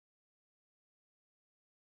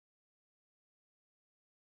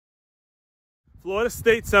Florida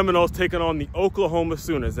State Seminoles taking on the Oklahoma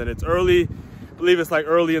Sooners, and it's early. I believe it's like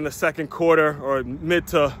early in the second quarter, or mid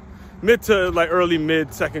to like early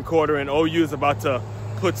mid second quarter, and OU is about to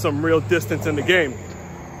put some real distance in the game.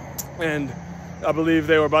 And I believe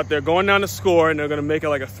they're going down to score, and they're going to make it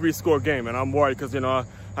like a 3-score game. And I'm worried because, you know,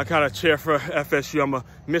 I kind of cheer for FSU. I'm a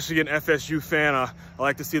Michigan FSU fan. I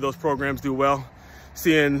like to see those programs do well.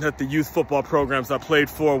 Seeing that the youth football programs I played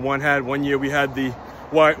for, one year we had the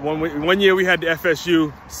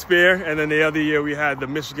FSU Spear, and then the other year we had the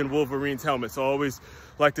Michigan Wolverines helmet. So I always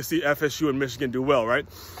like to see FSU and Michigan do well, right?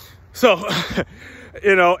 So,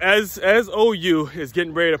 you know, as OU is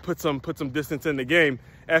getting ready to put some distance in the game,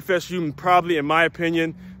 FSU probably, in my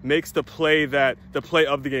opinion, makes the play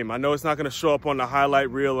of the game. I know it's not going to show up on the highlight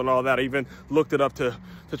reel and all that. I even looked it up to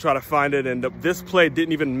try to find it, and this play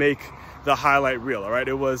didn't even make the highlight reel, all right?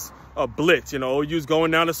 It was a blitz. You know, OU's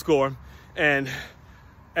going down to score, and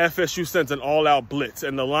FSU sends an all-out blitz,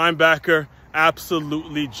 and the linebacker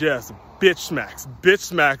absolutely just bitch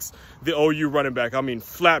smacks the OU running back. I mean,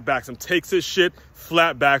 flat backs him, takes his shit,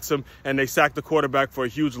 flat backs him, and they sack the quarterback for a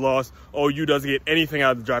huge loss. OU doesn't get anything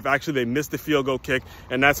out of the drive. Actually, they missed the field goal kick,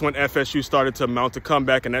 and that's when FSU started to mount a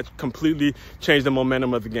comeback, and that completely changed the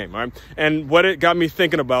momentum of the game, all right? And what it got me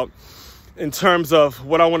thinking about in terms of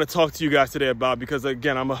what I want to talk to you guys today about, because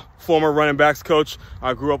again, I'm a former running backs coach.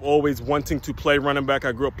 I grew up always wanting to play running back.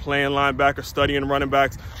 I grew up playing linebacker, studying running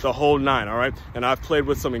backs, the whole nine, all right? And I've played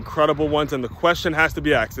with some incredible ones, and the question has to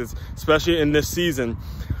be asked, especially in this season,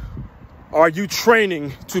 are you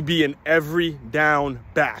training to be an every down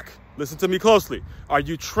back? Listen to me closely. Are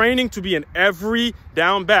you training to be an every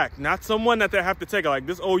down back? Not someone that they have to take out, like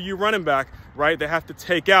this OU running back, right? They have to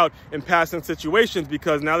take out in passing situations,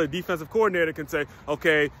 because now the defensive coordinator can say,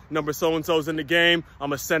 okay, number so-and-so's in the game. I'm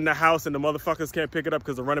going to send the house, and the motherfuckers can't pick it up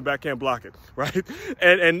because the running back can't block it, right?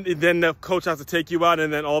 And then the coach has to take you out,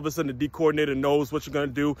 and then all of a sudden the D coordinator knows what you're going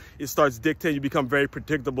to do. It starts dictating. You become very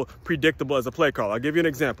predictable as a play caller. I'll give you an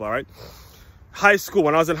example, all right? High school,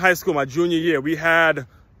 when I was in high school, my junior year, we had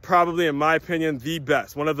probably, in my opinion,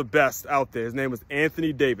 one of the best out there. His name was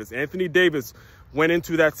Anthony Davis. Anthony Davis went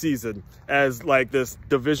into that season as like this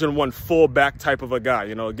Division I fullback type of a guy.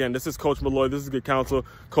 You know, again, this is Coach Malloy. This is good counsel.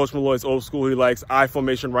 Coach Malloy's old school. He likes I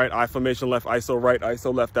formation right, I formation left, ISO right,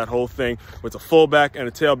 ISO left, that whole thing. With a fullback and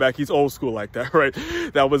a tailback, he's old school like that, right?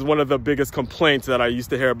 That was one of the biggest complaints that I used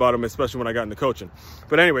to hear about him, especially when I got into coaching.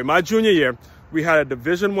 But anyway, my junior year, we had a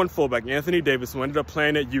Division I fullback, Anthony Davis, who ended up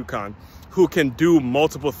playing at UConn, who can do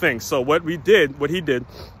multiple things. So what he did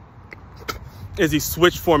is he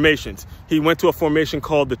switched formations. He went to a formation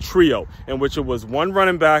called the trio, in which it was 1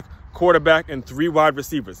 running back, quarterback, and 3 wide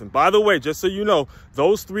receivers. And by the way, just so you know,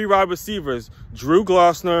 those 3 wide receivers, Drew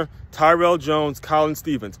Glossner, Tyrell Jones, Colin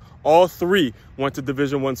Stevens, all 3 went to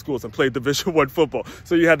Division I schools and played Division I football.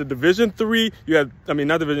 So you had the Division III,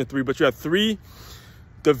 not Division III, but you had 3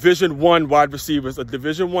 Division I wide receivers, a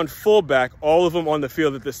Division I fullback, all of them on the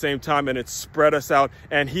field at the same time, and it spread us out,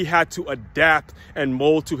 and he had to adapt and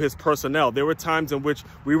mold to his personnel. There were times in which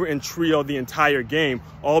we were in trio the entire game,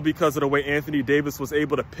 all because of the way Anthony Davis was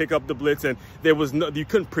able to pick up the blitz, and you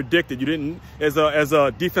couldn't predict it. You didn't, as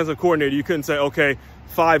a defensive coordinator, you couldn't say, okay,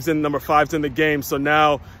 number 5's in the game, so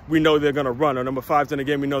now we know they're going to run, or number 5's in the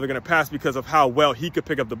game, we know they're going to pass, because of how well he could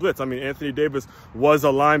pick up the blitz. I mean, Anthony Davis was a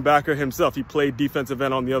linebacker himself. He played defensive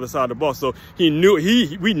end on the other side of the ball, so we knew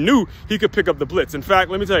he could pick up the blitz. In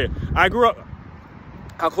fact, let me tell you,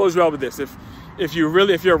 I'll close you out with this. If you're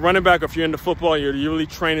a running back, or if you're into football, you're really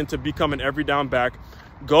training to become an every down back,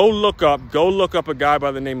 go look up a guy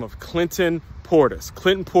by the name of Clinton Portis.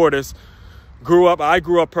 Clinton Portis I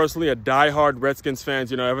grew up personally a diehard Redskins fan.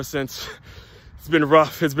 You know, ever since it's been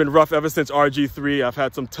rough ever since RG3. I've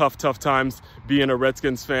had some tough times being a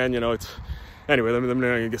Redskins fan. You know, anyway, let me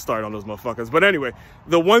not get started on those motherfuckers. But anyway,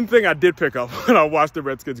 the one thing I did pick up when I watched the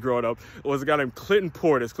Redskins growing up was a guy named Clinton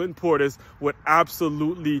Portis. Clinton Portis would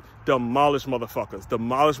absolutely demolish motherfucking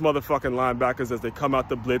linebackers as they come out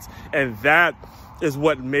the blitz, and that is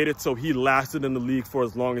what made it so he lasted in the league for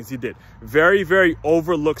as long as he did. Very, very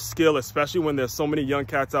overlooked skill, especially when there's so many young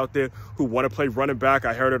cats out there who want to play running back.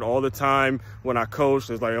 I heard it all the time when I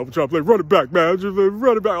coached. It's like, I'm trying to play running back, man. I'm just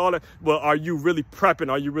running back, all that. Well, are you really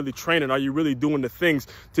prepping? Are you really training? Are you really doing the things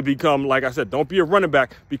to become, like I said, don't be a running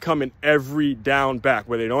back, become an every down back,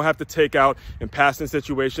 where they don't have to take out in passing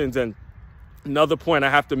situations. And Another point I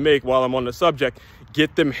have to make while I'm on the subject,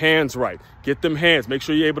 get them hands right. Get them hands. Make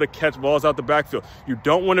sure you're able to catch balls out the backfield. You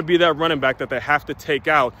don't want to be that running back that they have to take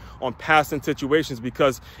out on passing situations,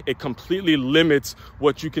 because it completely limits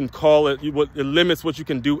what you can call it. It limits what you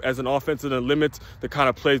can do as an offensive, and limits the kind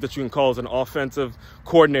of plays that you can call as an offensive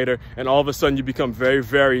coordinator. And all of a sudden you become very,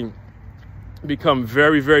 very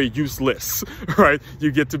useless, right?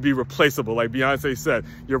 You get to be replaceable. Like Beyonce said,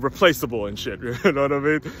 you're replaceable and shit, you know what I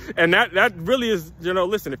mean? And that really is, you know,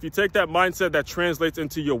 listen, if you take that mindset, that translates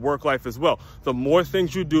into your work life as well. The more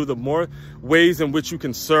things you do, the more ways in which you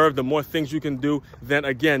can serve, the more things you can do, then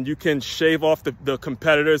again, you can shave off the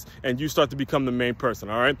competitors and you start to become the main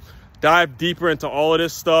person, all right? Dive deeper into all of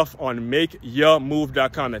this stuff on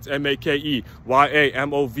makeyourmove.com. That's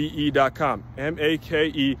MakeYamove.com.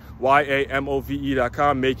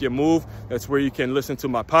 MakeYamove.com. Make Your Move. That's where you can listen to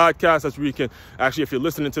my podcast. That's where you can, actually, if you're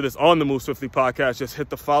listening to this on the Move Swiftly podcast, just hit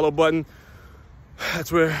the follow button.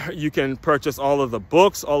 That's where you can purchase all of the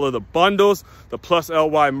books, all of the bundles, the Plus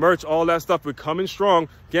LY merch, all that stuff. We're coming strong.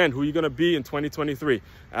 Again, who are you going to be in 2023?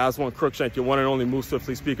 Aswand Cruickshank, your one and only Move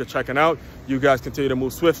Swiftly speaker, checking out. You guys continue to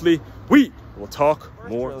move swiftly. We will talk more.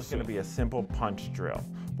 First drill is going to be a simple punch drill.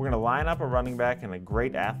 We're going to line up a running back in a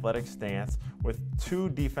great athletic stance with 2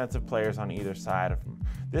 defensive players on either side of him.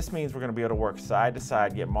 This means we're going to be able to work side to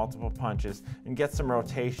side, get multiple punches, and get some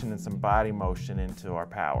rotation and some body motion into our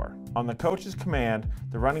power. On the coach's command,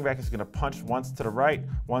 the running back is going to punch once to the right,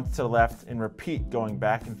 once to the left, and repeat going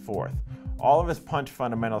back and forth. All of his punch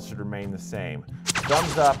fundamentals should remain the same.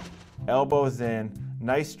 Thumbs up, elbows in,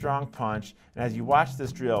 nice strong punch. And as you watch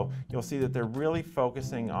this drill, you'll see that they're really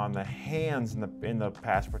focusing on the hands in the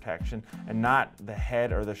pass protection and not the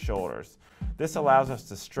head or the shoulders. This allows us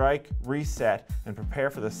to strike, reset, and prepare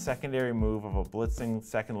for the secondary move of a blitzing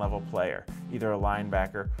second level player, either a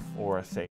linebacker or a safety.